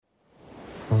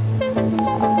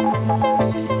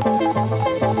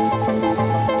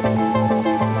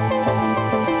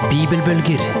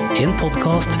Bibelbølger, en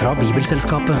podcast fra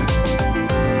Bibelselskapet.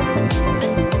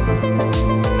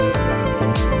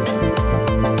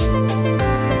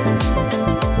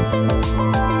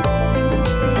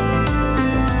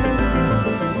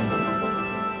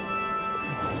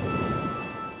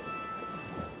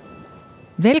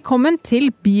 Velkommen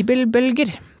til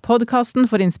Bibelbølger, podcasten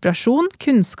for inspirasjon,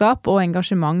 kunnskap og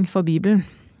engasjement for Bibelen.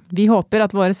 Vi håper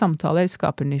at våre samtaler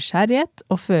skaper nysgjerrighet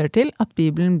og fører til at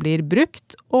Bibelen blir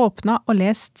brukt, åpnet og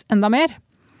lest enda mer.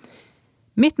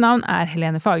 Mitt navn er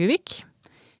Helene Fagervik.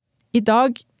 I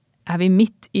dag er vi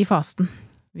midt i fasten.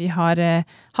 Vi har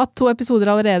hatt 2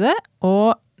 episoder allerede,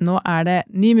 og nå er det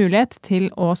ny mulighet til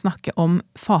å snakke om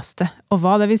faste, og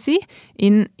hva det vil si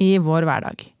inn i vår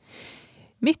hverdag.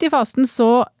 Midt i fasten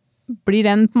så blir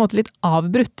den på en måte litt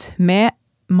avbrutt med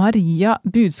Maria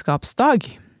budskapsdag.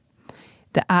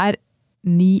 Det er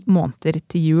 9 måneder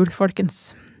til jul,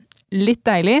 folkens. Litt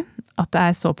deilig at det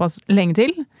er såpass lenge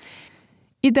til.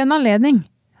 I den anledning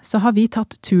så har vi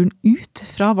tatt turen ut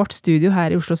fra vårt studio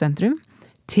her i Oslo sentrum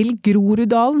til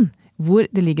Groruddalen, hvor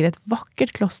det ligger et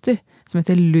vakkert kloster som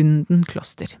heter Lunden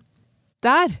kloster.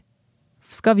 Der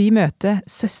skal vi møte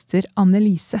søster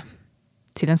Annelise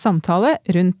til en samtale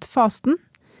rundt fasten,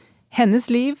 hennes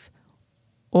liv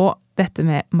og dette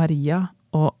med Maria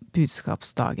og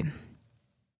budskapsdagen.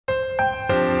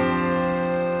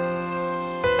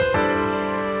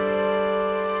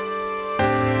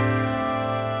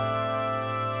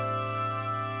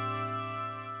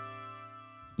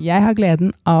 Jeg har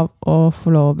gleden av å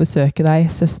få lov å besøke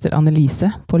deg, søster Annelise,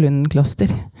 på Lunden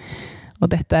kloster. Og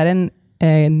dette er en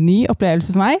ny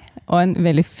opplevelse for meg, og en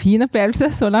veldig fin opplevelse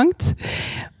så langt.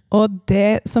 Og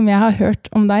det som jeg har hørt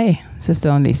om deg,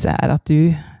 søster Annelise, er at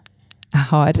du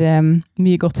har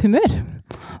mye godt humør.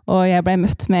 Og jeg ble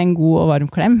møtt med en god og varm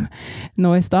klem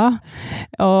nå i stad.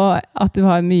 Og at du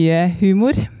har mye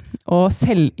humor og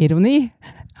selvironi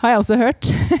har jeg også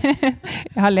hørt.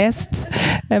 Jeg har lest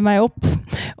meg opp.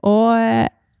 Og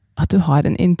at du har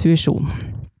en intuisjon.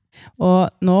 Og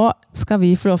nå skal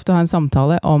vi få lov til å ha en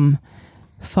samtale om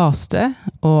faste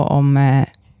og om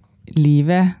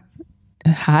livet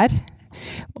her.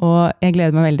 Og jeg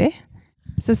gleder meg veldig.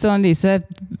 Søster Annelise,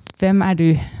 hvem er du?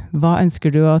 Hva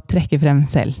ønsker du å trekke frem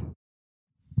selv?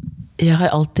 Jeg har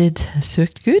alltid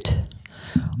søkt Gud.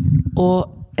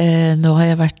 Og nå har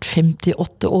jeg vært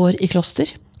 58 år i kloster.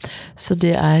 Så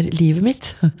det er livet mitt.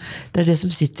 Det er det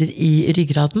som sitter i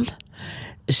ryggraden.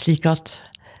 Slik at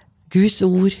Guds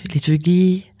ord,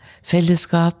 liturgi,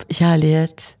 fellesskap,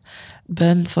 kjærlighet,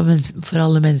 bønn for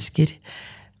alle mennesker,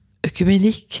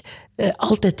 økumenikk,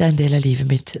 alt dette er en del av livet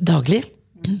mitt daglig.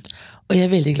 Og jeg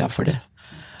er veldig glad for det.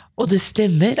 Og det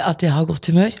stemmer at jeg har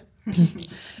godt humør.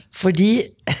 Fordi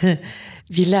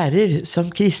vi lærer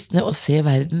som kristne å se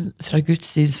verden fra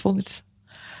Guds synspunkt.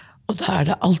 Og da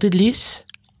er det alltid lys,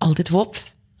 alltid håp,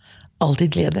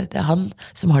 alltid glede. Det er han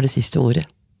som har det siste ordet.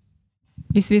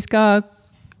 Hvis vi skal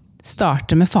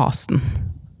starte med fasten.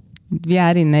 Vi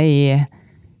er inne i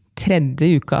 3.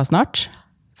 uka snart,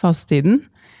 fastetiden.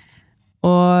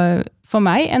 Og for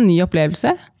meg en ny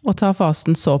opplevelse å ta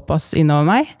fasten såpass innover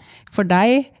meg. For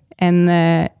deg en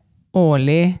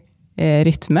årlig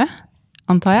rytme,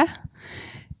 antar jeg.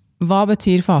 Hva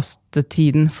betyr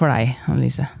fastetiden for deg,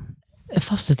 Annelise?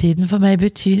 Fastetiden for meg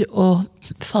betyr å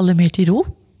falle mer til ro,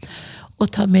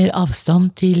 og ta mer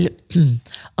avstand til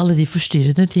alle de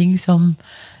forstyrrende ting som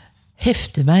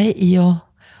hefter meg i å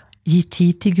gi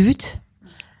tid til Gud,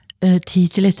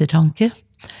 tid til ettertanke,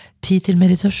 tid til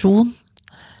meditasjon,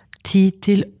 tid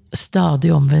til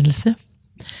stadig omvendelse,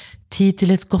 tid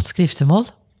til et godt skriftemål,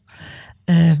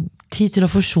 tid til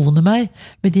å forsone meg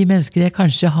med de mennesker jeg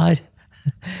kanskje har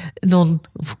noen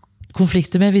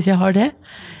konflikter med, hvis jeg har det.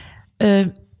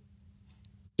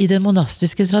 I den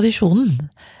monastiske tradisjonen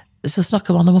så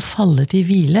snakker man om å falle til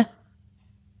hvile.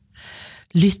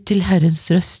 Lytt til Herrens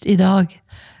røst i dag,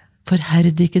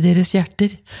 forherd ikke deres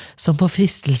hjerter, som på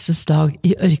fristelsens dag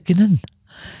i ørkenen.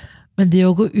 Men det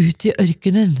å gå ut i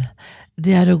ørkenen,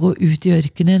 det er å gå ut i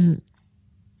ørkenen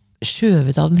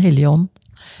skjøvet av den hellige ånd.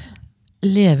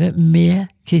 Leve med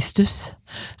Kristus,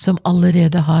 som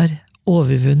allerede har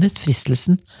overvunnet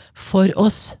fristelsen for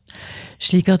oss,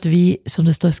 slik at vi, som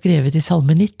det står skrevet i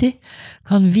Salme 90,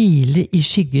 kan hvile i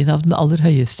skyggen av den aller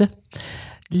høyeste,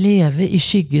 leve i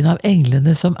skyggen av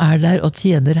englene som er der og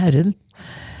tjener Herren.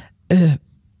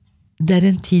 Det er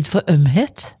en tid for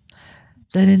ømhet,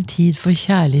 det er en tid for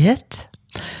kjærlighet,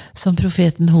 som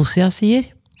profeten Hosea sier.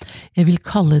 Jeg vil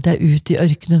kalle deg ut i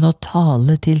ørkenen og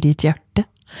tale til ditt hjerte.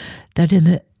 Det er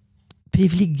denne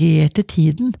privilegerte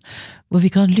tiden hvor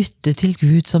vi kan lytte til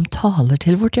Gud som taler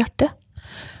til vårt hjerte.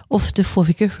 Ofte får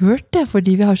vi ikke hørt det,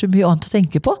 fordi vi har så mye annet å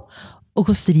tenke på og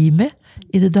gå stri med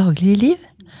i det daglige liv.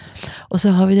 Og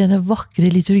så har vi denne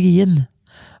vakre liturgien,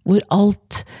 hvor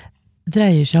alt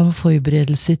dreier seg om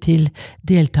forberedelse til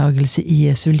deltagelse i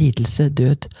Jesu lidelse,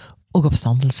 død og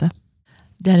oppstandelse.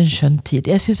 Det en skjønn tid.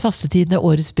 Jeg synes fastetiden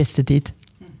årets beste tid.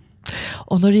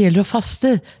 Og når det gjelder å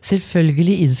faste,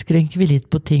 selvfølgelig innskrenker vi litt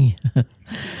på ting.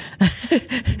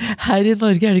 Her i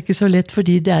Norge det ikke så lett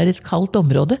fordi det et kaldt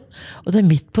område, og det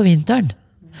midt på vinteren.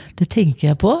 Det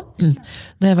tenker jeg på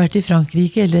når jeg har vært i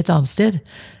Frankrike eller et annet sted.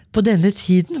 På denne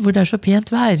tiden hvor det så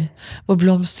pent vær, hvor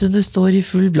blomstrene står i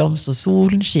full blomst, og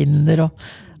solen skinner, og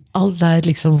alt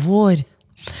liksom vår.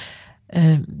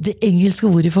 Det engelske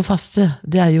ordet for faste,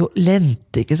 det jo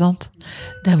lent, ikke sant?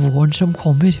 Det våren som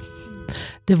kommer.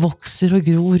 Det vokser og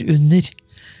gror under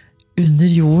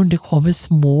jorden. Det kommer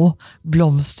små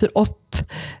blomster opp.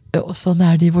 Og sånn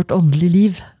det i vårt åndelige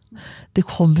liv. Det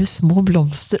kommer små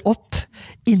blomster opp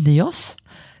inni oss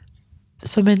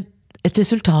som et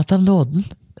resultat av nåden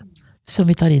som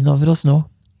vi tar inn over oss nå.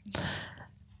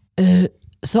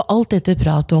 Så alt dette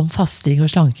pratet om fasting og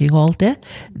slanking og alt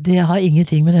det har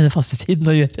ingenting med denne fastetiden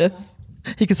å gjøre.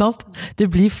 Ikke sant? Det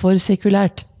blir for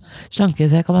sekulært. Slanke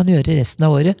seg kan man gjøre resten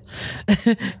av året.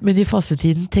 Men i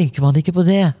fastetiden tenker man ikke på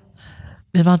det.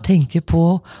 Men man tenker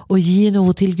på å gi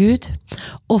noe til Gud,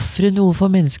 offre noe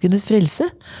for menneskenes frelse,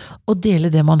 og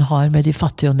dele det man har med de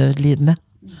fattige og nødlidende.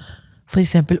 For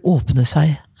eksempel åpne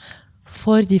seg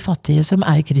for de fattige som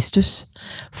Kristus,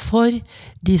 for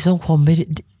de som kommer,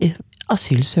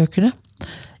 asylsøkerne,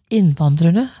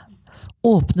 innvandrerne,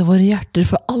 åpne våre hjerter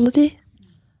for alle de.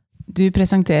 Du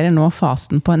presenterer nå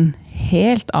fasten på en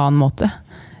helt annen måte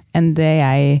enn det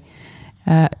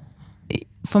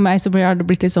for meg så har det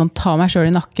blitt litt sånn ta meg selv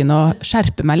i nakken og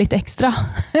skjerpe meg litt ekstra.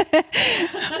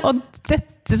 Og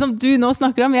dette som du nå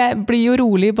snakker om, jeg blir jo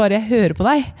rolig bare jeg hører på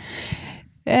deg.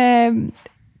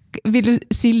 Vil du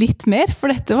si litt mer? For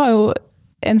dette var jo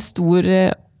en stor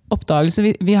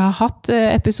oppdagelse. Vi har hatt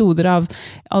episoder av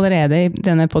allerede i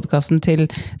denne podcasten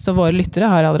så våre lyttere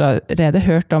har allerede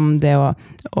hørt om det å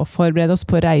forberede oss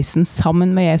på reisen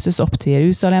sammen med Jesus opp til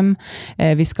Jerusalem.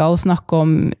 Vi skal snakke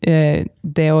om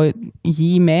det å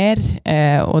gi mer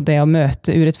og det å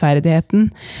møte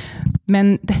urettferdigheten.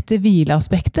 Men dette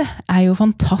hvileaspektet jo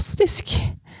fantastisk.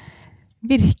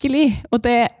 Virkelig. Og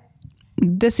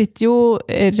det sitter jo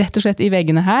rett og slett i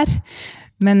veggene her.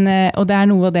 Og det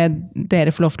noe av det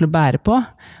dere får lov til å bære på.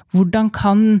 Hvordan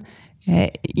kan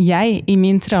jeg i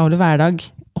min travle hverdag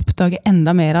oppdage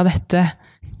enda mer av dette,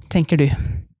 tenker du?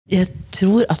 Jeg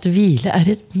tror at hvile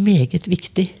et meget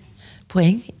viktig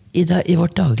poeng i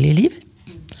vårt daglige liv.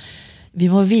 Vi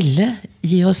må ville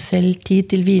gi oss selv tid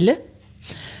til hvile.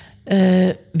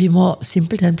 Vi må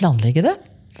simpelthen planlegge det.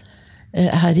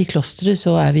 Her i klosteret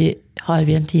så har vi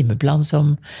en timeplan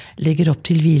som legger opp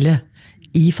til hvile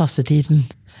i fastetiden.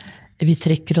 Vi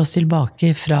trekker oss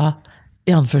tilbake fra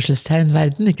i anførselstegn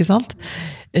verden, ikke sant?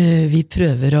 Vi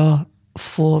prøver å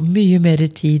få mye mer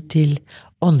tid til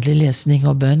åndelig lesning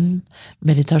og bønn,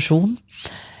 meditasjon,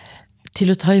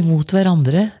 til å ta imot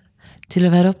hverandre, til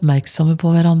å være oppmerksomme på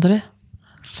hverandre,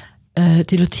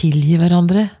 til å tilgi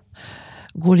hverandre,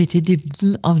 gå litt i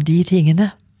dybden av de tingene.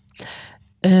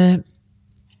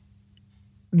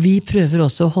 Vi prøver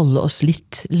også å holde oss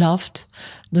litt lavt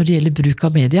når det gjelder bruk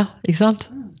av media, ikke sant?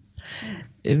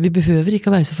 Vi behøver ikke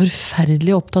å være så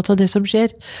forferdelig opptatt av det som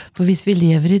skjer, for hvis vi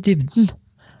lever i dybden,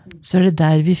 så det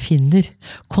der vi finner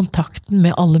kontakten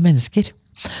med alle mennesker,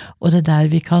 og det der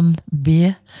vi kan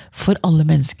be for alle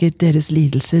mennesker, deres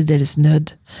lidelse, deres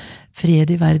nød,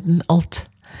 fred i verden, alt.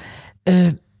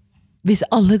 Hvis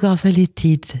alle ga seg litt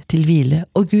tid til hvile,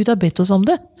 og Gud har bedt oss om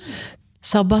det,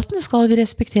 sabbaten skal vi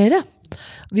respektere.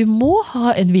 Vi må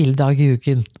ha en hviledag i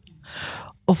uken.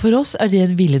 Og for oss det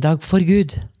en hviledag for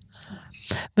Gud.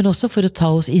 Men også for å ta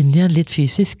oss inn igjen litt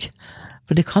fysisk.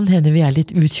 For det kan hende vi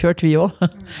litt utkjørt, vi også.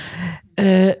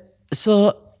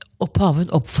 Og paven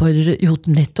oppfordrer jo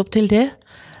nettopp til det,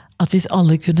 at hvis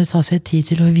alle kunne ta seg tid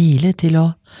til å hvile, til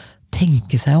å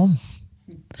tenke seg om,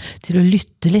 til å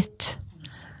lytte litt,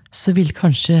 så vil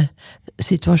kanskje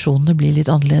situasjonene bli litt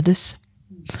annerledes.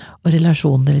 Og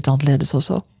relasjonene litt annerledes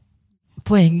også.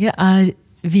 Poenget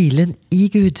hvilen i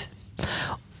Gud,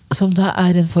 som da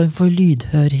en form for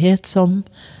lydhørhet som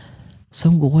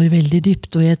går veldig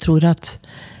dypt. Og jeg tror at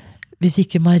hvis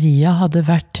ikke Maria hadde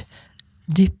vært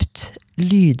dypt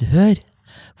lydhør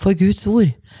for Guds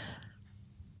ord,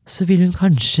 så ville hun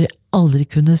kanskje aldri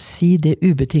kunne si det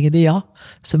ubetingede ja,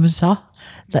 som hun sa,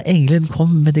 da engelen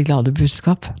kom med det glade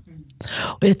budskap.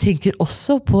 Og jeg tenker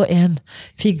også på en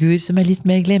figur som litt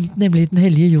mer glemt, nemlig den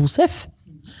hellige Josef.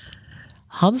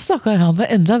 Han stakkar, han var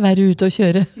enda verre ute å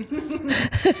kjøre.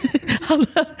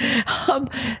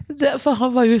 For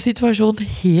han var jo i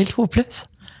situasjonen helt håpløs.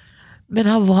 Men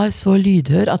han var så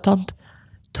lydhør at han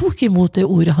tok imot det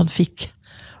ordet han fikk,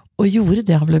 og gjorde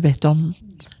det han ble bedt om,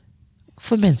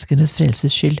 for menneskenes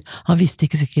frelses skyld. Han visste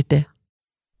ikke sikkert det.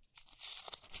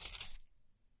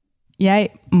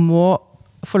 Jeg må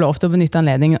få lov til å benytte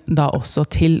anledningen da også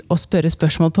til å spørre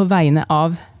spørsmål på vegne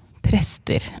av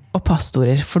prester og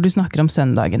pastorer, for du snakker om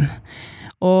søndagen.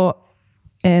 Og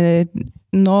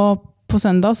nå på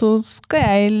søndag så skal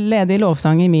jeg lede i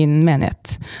lovsang i min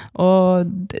menighet. Og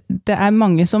det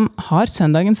mange som har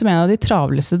søndagen som en av de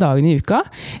travleste dagene i uka,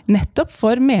 nettopp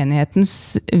for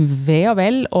menighetens ve og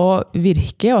vel og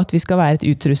virke, og at vi skal være et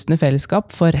utrustende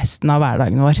fellesskap for resten av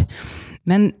hverdagen vår.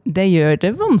 Men det gjør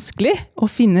det vanskelig å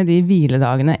finne de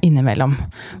hviledagene innimellom.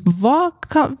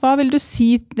 Hva vil du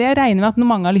si? Det regner med at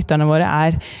mange av lytterne våre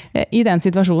i den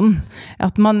situasjonen.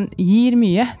 At man gir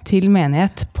mye til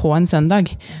menighet på en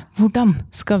søndag. Hvordan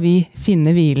skal vi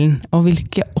finne hvilen, og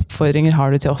hvilke oppfordringer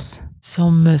har du til oss?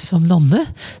 Som nonne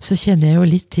så kjenner jeg jo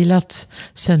litt til at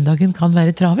søndagen kan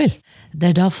være travel.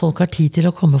 Det da folk har tid til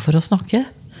å komme for å snakke,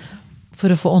 for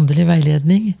å få åndelig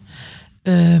veiledning,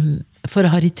 for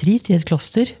å ha retreat i et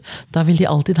kloster. Da vil de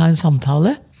alltid ha en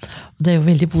samtale. Det er jo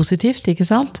veldig positivt, ikke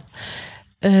sant?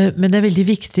 Men det er veldig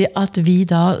viktig at vi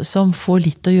da, som får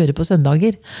litt å gjøre på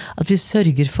søndager, at vi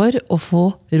sørger for å få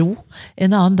ro en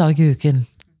annen dag i uken.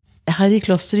 Her i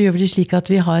klosteret gjør vi det slik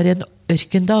at vi har en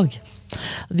ørkendag.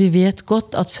 Vi vet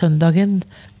godt at søndagen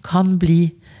kan bli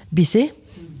busy.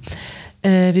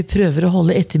 Vi prøver å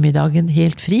holde ettermiddagen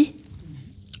helt fri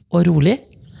og rolig.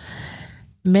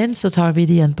 Men så tar vi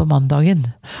det igjen på mandagen,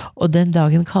 og den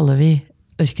dagen kaller vi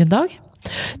ørkendag.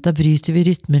 Da bryter vi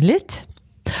rytmen litt,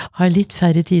 har litt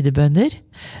færre tidebønner,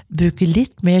 bruker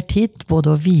litt mer tid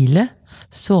både å hvile,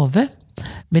 sove,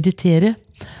 meditere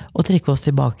og trekke oss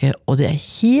tilbake, og det er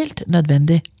helt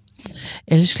nødvendig.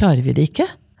 Ellers klarer vi det ikke.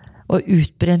 Og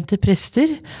utbrente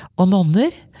prester og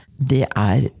nonner, det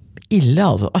er ille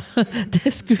altså. Det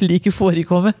skulle ikke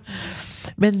forekomme.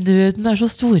 Men nøden er så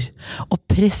stor, og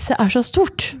presset er så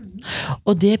stort.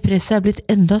 Og det presset er blitt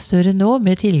enda større nå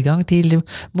med tilgang til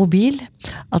mobil,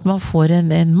 at man får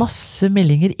en masse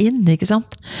meldinger inn, ikke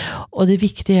sant? Og det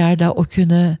viktige er da å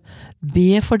kunne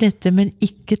be for dette, men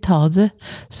ikke ta det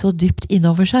så dypt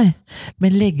innover seg,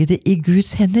 men legge det i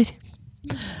Guds hender.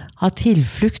 Ha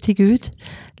tilflukt til Gud,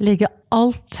 legge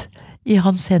alt i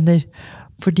hans hender,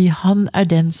 fordi han er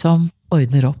den som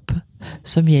ordner opp,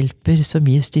 som hjelper, som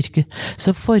gir styrke.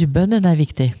 Så forbønnen er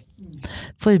viktig.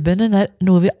 Forbønnen er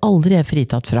noe vi aldri er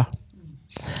fritatt fra.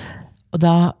 Og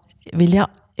da vil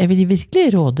jeg vil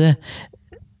virkelig råde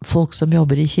folk som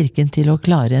jobber i kirken til å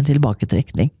klare en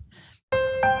tilbaketrekning.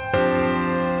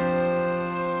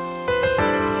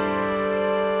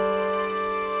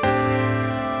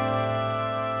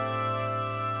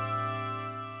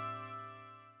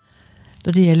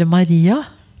 Når det gjelder Maria,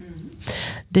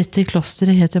 dette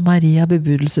klosteret heter Maria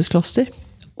Bebudelseskloster,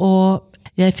 og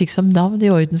jeg fikk som navn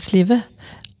i ordenslivet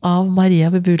av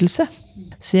Maria Bebudelse.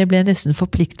 Så jeg ble nesten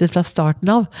forpliktet fra starten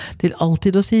av til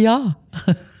alltid å si ja.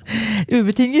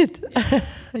 Ubetinget.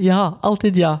 Ja,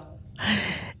 alltid ja.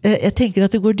 Jeg tenker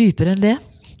at det går dypere enn det.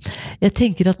 Jeg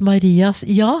tenker at Marias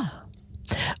ja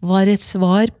var et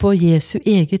svar på Jesu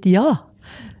eget ja.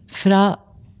 Fra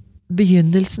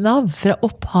begynnelsen av, fra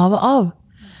opphavet av.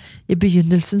 I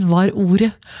begynnelsen var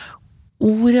ordet.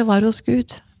 Ordet var hos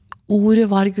Gud. Ordet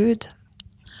var Gud.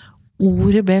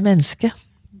 Ordet ble menneske.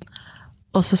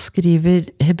 Og så skriver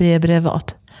Hebreerbrevet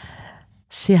at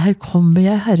se, her kommer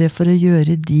jeg, Herre, for å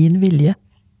gjøre din vilje.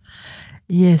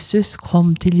 Jesus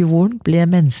kom til jorden, ble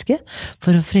menneske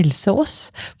for å frelse oss,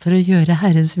 for å gjøre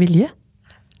Herrens vilje.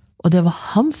 Og det var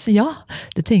hans ja.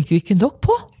 Det tenker vi ikke nok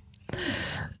på.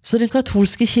 Så den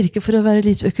katolske kirke, for å være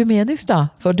litt økumenisk da,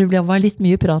 for det var litt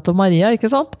mye prat om Maria,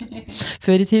 ikke sant?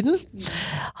 Før i tiden,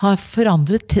 har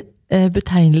forandret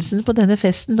betegnelsen på denne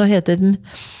festen. Da heter den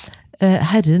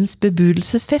Herrens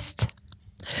bebudelsesfest.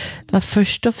 Det var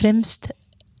først og fremst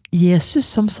Jesus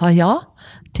som sa ja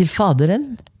til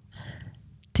Faderen,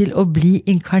 til å bli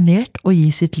inkarnert og gi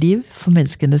sitt liv for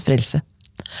menneskenes frelse.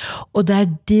 Og det er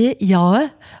det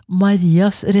jaet,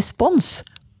 Marias respons,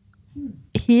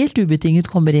 helt ubetinget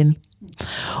kommer inn.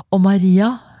 Og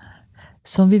Maria,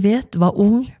 som vi vet, var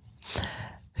ung.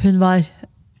 Hun var,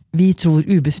 vi tror,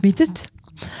 ubesmittet.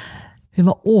 Hun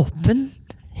var åpen,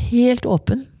 helt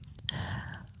åpen.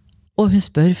 Og hun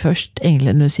spør først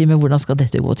engelen, hun sier, men hvordan skal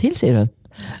dette gå til, sier hun.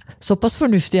 Såpass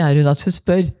fornuftig er hun at hun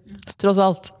spør. tross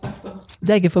alt.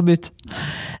 Det ikke forbudt.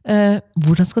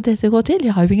 Hvordan skal dette gå til?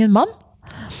 Jeg har jo ingen mann.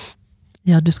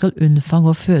 Ja, du skal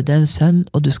unnfange og føde en sønn,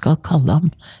 og du skal kalle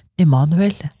ham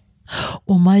Emanuel.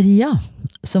 Og Maria,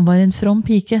 som var en from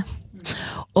pike,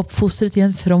 oppfostret i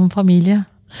en from familie,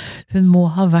 hun må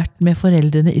ha vært med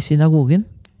foreldrene i synagogen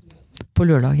på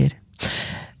lørdager.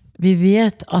 Vi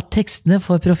vet at tekstene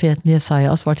for profeten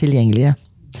Jesajas var tilgjengelige.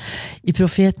 I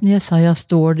profeten Jesajas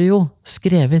står det jo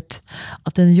skrevet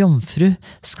at en jomfru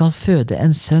skal føde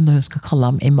en sønn, og hun skal kalle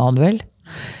ham Emanuel.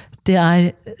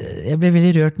 Jeg ble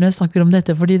veldig rørt når jeg snakker om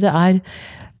dette, fordi det er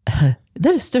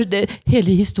det største.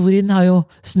 Hele historien har jo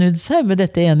snudd seg med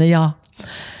dette ene ja.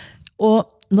 Og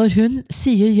når hun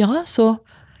sier ja, så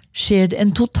skjer det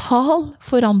en total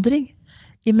forandring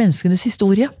i menneskenes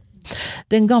historie.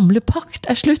 Den gamle pakt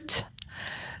er slutt.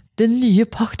 Den nye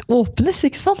pakt åpnes,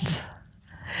 ikke sant?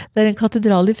 Det er en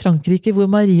katedral i Frankrike hvor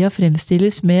Maria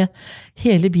fremstilles med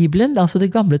hele Bibelen, altså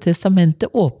det gamle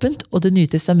testamentet åpent og det nye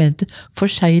testamentet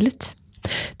forseglet.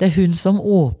 Det er hun som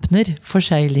åpner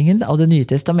forseglingen av det nye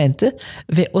testamentet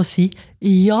ved å si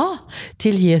ja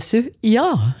til Jesu ja.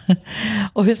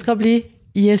 Og hun skal bli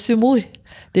Jesu mor,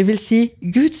 det vil si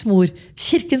Guds mor,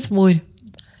 kirkens mor.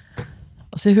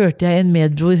 Og så hørte jeg en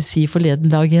medbror si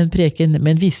forleden dag i en preken,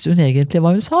 men visste hun egentlig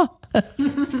hva hun sa?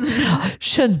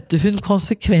 Skjønte hun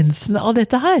konsekvensen av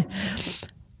dette her?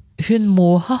 Hun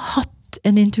må ha hatt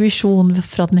en intuisjon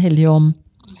fra Den hellige ånd,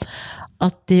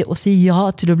 at det å si ja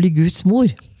til å bli Guds mor,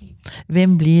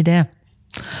 hvem blir det?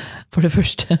 For det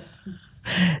første,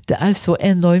 det er så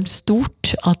enormt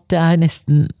stort at det er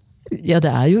nesten, ja,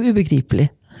 det er jo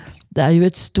ubegripelig. Det er jo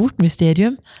et stort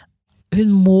mysterium.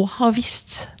 Hun må ha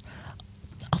visst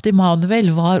at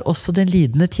Emanuel var også den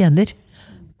lidende tjener,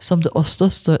 som det også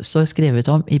står skrevet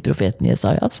om i profeten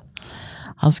Jesajas.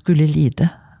 Han skulle lide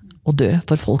og dø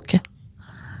for folket.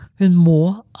 Hun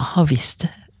må ha visst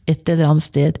det et eller annet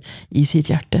sted i sitt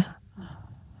hjerte.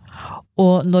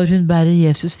 Og når hun bærer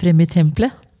Jesus frem i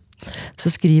tempelet,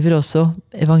 så skriver også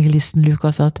evangelisten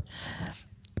Lukas at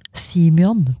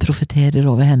Simeon profeterer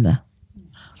over henne.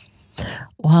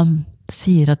 Og han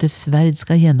sier at et sverd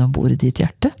skal gjennombore ditt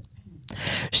hjerte.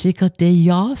 Slik at det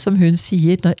ja som hun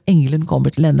sier når engelen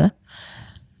kommer til henne,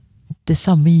 det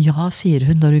samme ja sier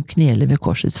hun når hun kneler ved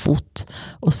korsets fot,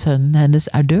 og sønnen hennes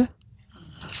er død.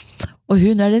 Og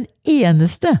hun er den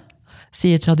eneste,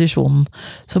 sier tradisjonen,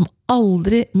 som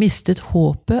aldri mistet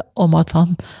håpet om at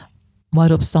han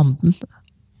var oppstanden,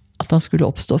 at han skulle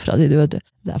oppstå fra de døde.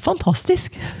 Det er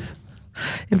fantastisk.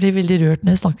 Jeg blir veldig rørt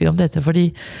når jeg snakker om dette, fordi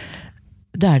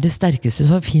det er det sterkeste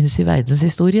som finnes i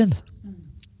verdenshistorien.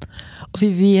 Og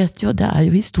vi vet jo, det er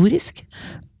jo historisk.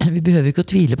 Vi behøver ikke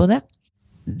å tvile på det.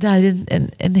 Det er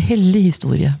en hellig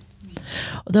historie.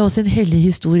 Og det er også en hellig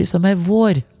historie som er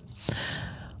vår.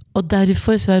 Og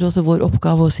derfor så er også vår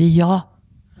oppgave å si ja.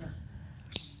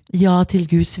 Ja til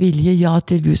Guds vilje, ja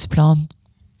til Guds plan.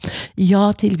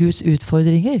 Ja til Guds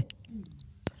utfordringer.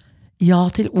 Ja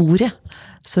til ordet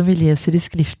som vi leser i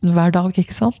Skriften hver dag,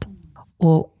 ikke sant?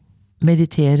 Og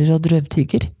mediterer og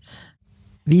drøvtygger.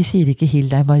 Vi sier ikke «Hill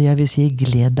deg, Maria», vi sier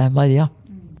 «Gled deg, Maria».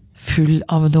 Full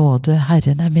av nåde,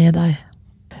 Herren er med deg.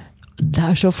 Det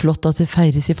er så flott at det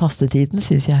feires i fastetiden,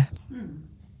 synes jeg.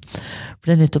 For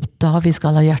det er nettopp da vi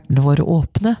skal ha hjertene våre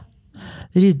åpne.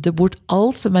 Rydde bort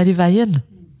alt som er i veien.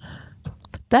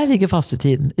 Der ligger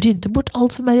fastetiden. Rydde bort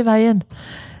alt som er i veien.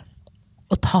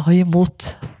 Og ta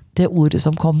imot det ordet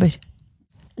som kommer.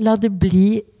 La det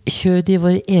bli kjød i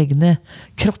våre egne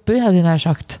kropper, hadde jeg nær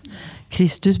sagt.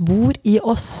 Kristus bor i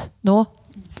oss nå,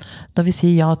 når vi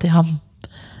sier ja til ham.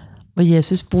 Og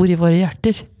Jesus bor i våre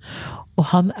hjerter. Og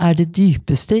han er det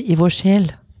dypeste i vår sjel.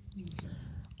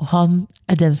 Og han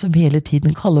er den som hele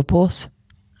tiden kaller på oss.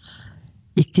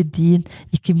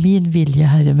 Ikke min vilje,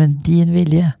 Herre, men din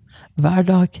vilje. Hver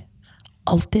dag.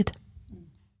 Alltid.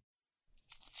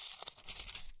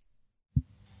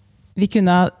 Vi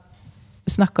kunne ha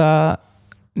snakket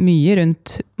mye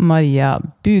rundt Maria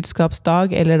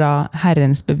budskapsdag, eller da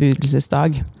Herrens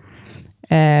bebudelsesdag.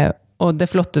 Og det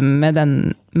flotte med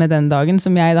den dagen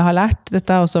som jeg da har lært,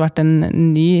 dette har også vært en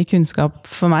ny kunnskap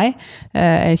for meg,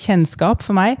 kjennskap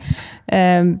for meg,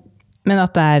 men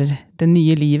at det er det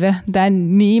nye livet. Det er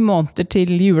 9 måneder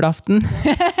til julaften.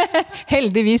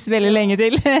 Heldigvis veldig lenge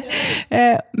til.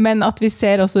 Men at vi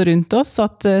ser også rundt oss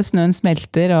at snøen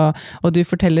smelter, og du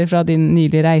forteller fra din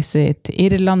nylige reise til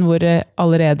Irland, hvor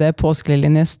allerede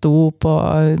påskeliljene sto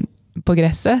på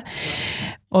gresset.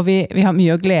 Og vi har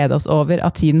mye å glede oss over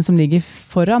av tiden som ligger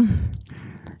foran.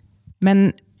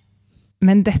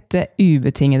 Men dette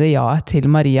ubetingede ja til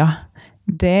Maria,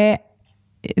 det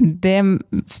det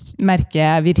merker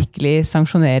jeg virkelig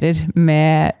sanksjonerer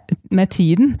med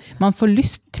tiden. Man får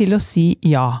lyst til å si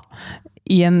ja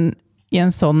i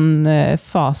en sånn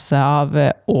fase av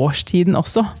årstiden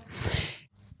også.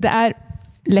 Det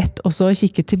lett også å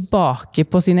kikke tilbake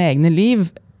på sine egne liv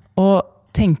og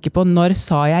tenke på når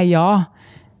sa jeg ja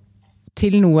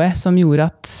til noe som gjorde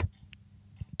at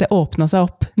det åpnet seg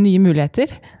opp nye muligheter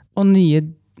og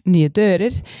nye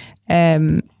dører.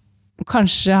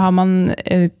 Kanskje kan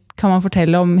man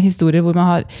fortelle om historier hvor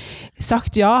man har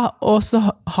sagt ja, og så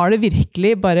har det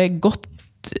virkelig bare gått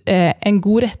en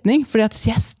god retning, fordi at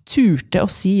jeg turte å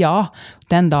si ja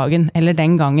den dagen eller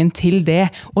den gangen til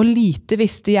det, og lite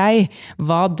visste jeg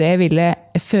hva det ville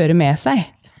føre med seg.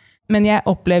 Men jeg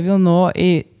opplever jo nå,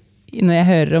 når jeg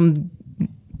hører om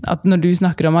at når du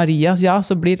snakker om Maria, ja,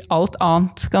 så blir alt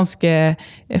annet ganske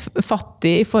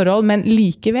fattig i forhold, men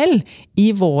likevel,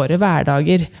 i våre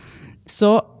hverdager,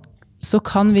 så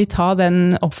kan vi ta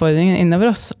den oppfordringen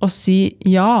innover oss og si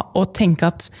ja, og tenke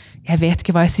at jeg vet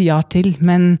ikke hva jeg sier ja til,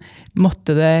 men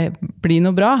måtte det bli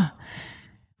noe bra?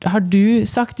 Har du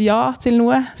sagt ja til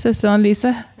noe, søster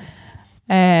Annelise?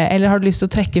 Eller har du lyst til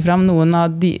å trekke fram noen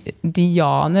av de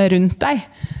jaene rundt deg,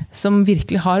 som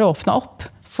virkelig har åpnet opp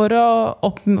for å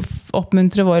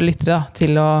oppmuntre våre lyttere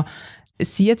til å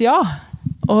si et ja,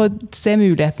 og se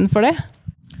muligheten for det?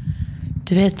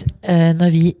 Du vet,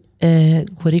 når vi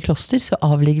går i kloster, så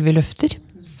avlegger vi løfter.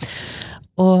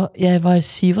 Og jeg var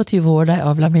 27 år da jeg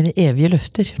avla mine evige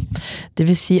løfter. Det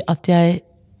vil si at jeg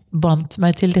bandt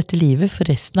meg til dette livet for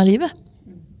resten av livet.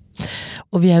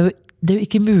 Og det er jo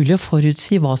ikke mulig å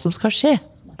forutsi hva som skal skje.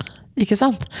 Ikke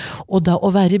sant? Og da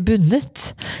å være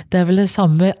bundet, det er vel den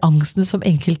samme angsten som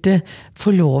enkelte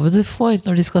forlovede får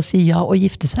når de skal si ja og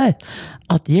gifte seg.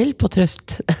 At hjelp og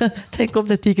trøst. Tenk om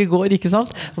dette ikke går, ikke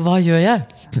sant? Hva gjør jeg?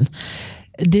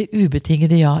 Det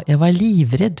ubetingede ja. Jeg var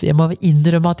livredd. Jeg må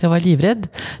innrømme at jeg var livredd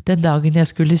den dagen jeg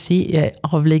skulle si jeg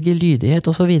avlegger lydighet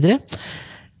og så videre.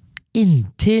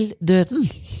 Inntil døden.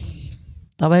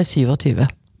 Da var jeg 27.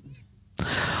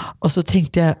 Og så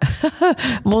tenkte jeg,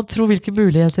 må tro hvilke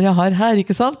muligheter jeg har her,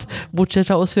 ikke sant? Bortsett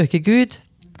fra å søke Gud,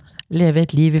 leve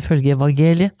et liv ifølge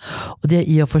evangeliet, og det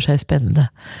i og for seg spennende.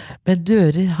 Men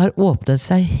dører har åpnet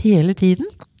seg hele tiden,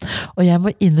 og jeg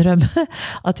må innrømme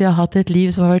at jeg har hatt et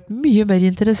liv som har vært mye mer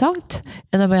interessant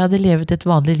enn om jeg hadde levet et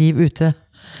vanlig liv ute.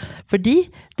 Fordi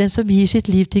den som gir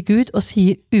sitt liv til Gud og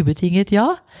sier ubetinget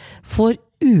ja, får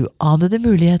uanede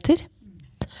muligheter.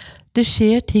 Det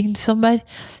skjer ting som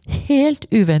helt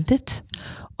uventet,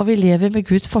 og vi lever med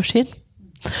Guds forsyn.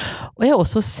 Og jeg har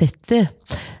også sett det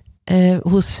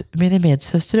hos mine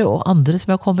medsøstre og andre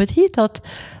som har kommet hit, at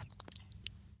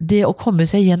det å komme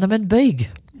seg gjennom en bøyg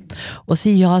og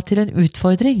si ja til en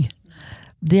utfordring,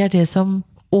 det det som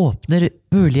åpner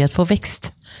mulighet for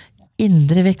vekst,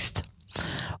 indre vekst.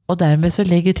 Og dermed så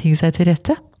legger ting seg til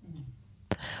rette.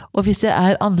 Og hvis det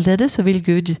annerledes, så vil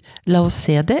Gud la oss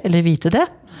se det, eller vite det,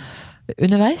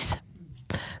 underveis.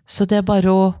 Så det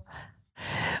bare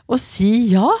å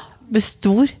si ja med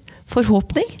stor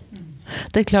forhåpning.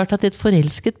 Det klart at et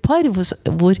forelsket par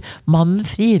hvor mannen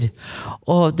frir,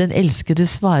 og den elskede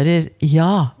svarer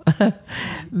ja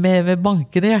med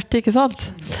bankende hjerte, ikke sant?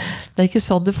 Det ikke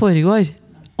sånn det foregår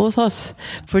hos oss,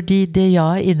 fordi det ja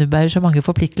innebærer så mange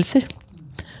forpliktelser.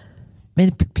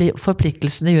 Men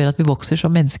forpliktelsene gjør at vi vokser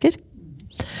som mennesker.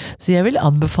 Så jeg vil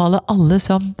anbefale alle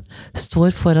som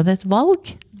står foran et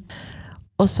valg,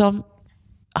 og som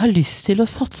har lyst til å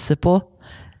satse på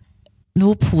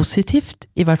noe positivt,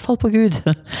 i hvert fall på Gud,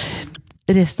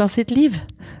 resten av sitt liv,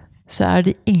 så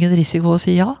det ingen risiko å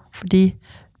si ja, fordi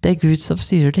det Gud som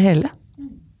styrer det hele.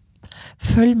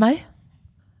 Følg meg.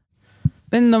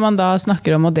 Men når man da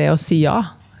snakker om det å si ja,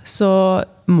 så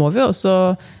må vi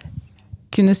også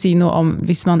kunne si noe om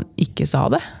hvis man ikke sa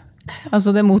det.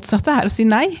 Altså det motsatte å si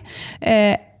nei.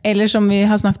 Eller som vi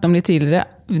har snakket om litt tidligere,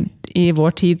 i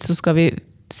vår tid så skal vi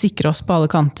sikre oss på alle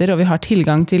kanter, og vi har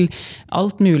tilgang til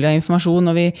alt mulig av informasjon,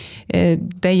 og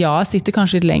det ja sitter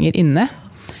kanskje litt lenger inne.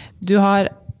 Du har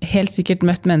helt sikkert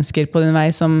møtt mennesker på din vei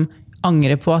som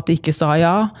angrer på at de ikke sa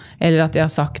ja, eller at de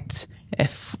har sagt,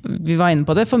 vi var inne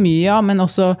på det, for mye ja, men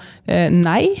også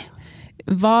nei.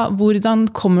 Hvordan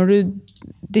kommer du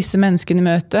disse menneskene i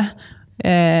møte,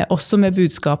 også med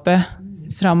budskapet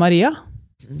fra Maria?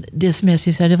 Det som jeg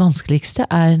synes det vanskeligste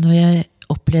når jeg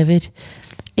opplever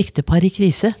ektepar i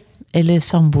krise, eller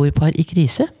samboerpar i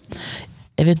krise,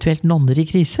 eventuelt nonner i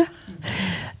krise,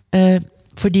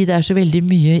 fordi det så veldig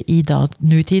mye i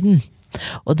nutiden,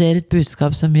 og det et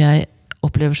budskap som jeg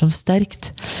opplever som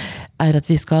sterkt, at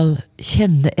vi skal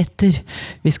kjenne etter,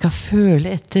 vi skal føle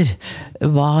etter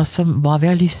hva vi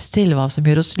har lyst til, hva som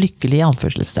gjør oss lykkelige i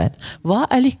anførselstegn. Hva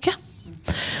lykke?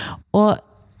 Og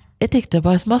et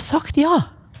ektepar som har sagt ja.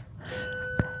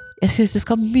 Jeg synes det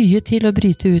skal mye til å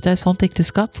bryte ut av et sånt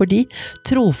ekteskap, fordi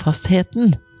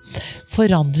trofastheten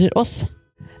forandrer oss.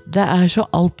 Det så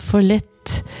alt for lett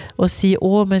å si,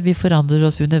 men vi forandrer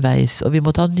oss underveis, og vi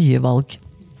må ta nye valg.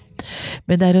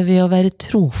 Men det ved å være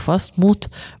trofast mot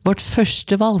vårt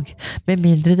første valg, med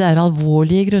mindre det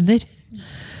alvorlige grunner,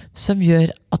 som gjør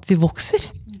at vi vokser,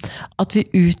 at vi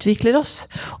utvikler oss,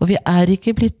 og vi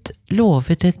ikke blitt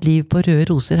lovet et liv på røde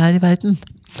roser her i verden.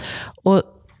 Og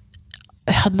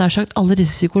jeg hadde nær sagt alle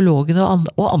disse psykologene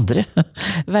og andre,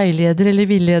 veiledere eller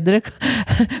villedere,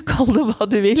 kall det hva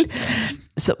du vil.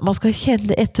 Så man skal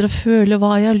kjenne etter og føle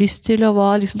hva jeg har lyst til, og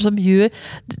hva liksom som gjør.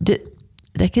 Det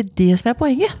ikke det som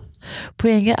poenget.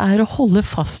 Poenget å holde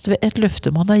fast ved et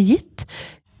løfte man har gitt,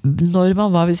 når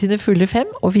man var ved sine fulle 5,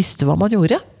 og visste hva man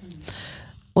gjorde.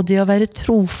 Og det å være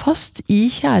trofast i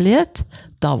kjærlighet,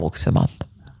 da vokser man.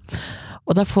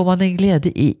 Og da får man en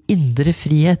glede i indre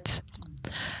frihet.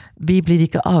 Vi blir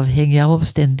ikke avhengig av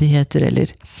omstendigheter, eller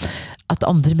at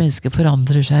andre mennesker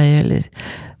forandrer seg, eller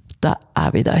da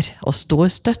vi der, og står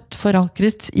støtt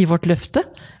forankret i vårt løfte.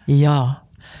 Ja,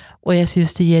 og jeg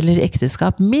synes det gjelder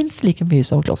ekteskap minst like mye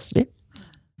som klosterliv.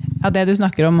 Ja, det du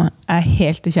snakker om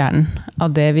helt i kjernen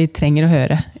av det vi trenger å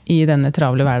høre i denne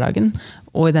travle hverdagen,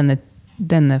 og i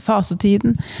denne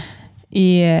fasetiden,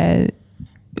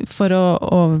 for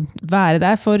å være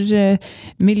der for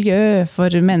miljø, for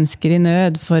mennesker i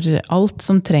nød, for alt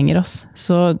som trenger oss,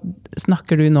 så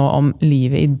snakker du nå om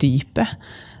livet i dypet.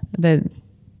 Det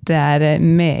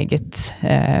meget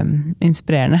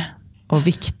inspirerende og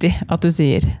viktig at du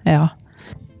sier, ja.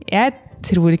 Jeg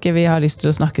tror ikke vi har lyst til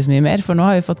å snakke så mye mer, for nå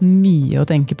har vi fått mye å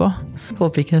tenke på.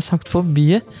 Håper ikke jeg har sagt for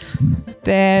mye.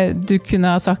 Du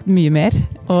kunne ha sagt mye mer,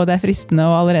 og det fristende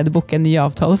å allerede booke en ny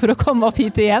avtale for å komme opp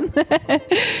hit igjen.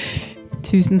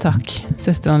 Tusen takk,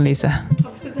 søster Anne-Lise.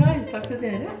 Takk til deg, takk til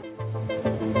dere.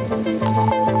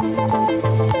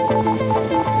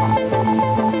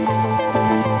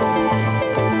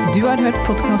 Du har hørt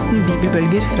podcasten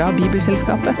Bibelbølger fra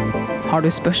Bibelselskapet. Har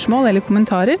du spørsmål eller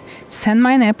kommentarer, send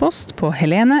meg en e-post på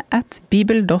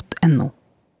helene@bibel.no.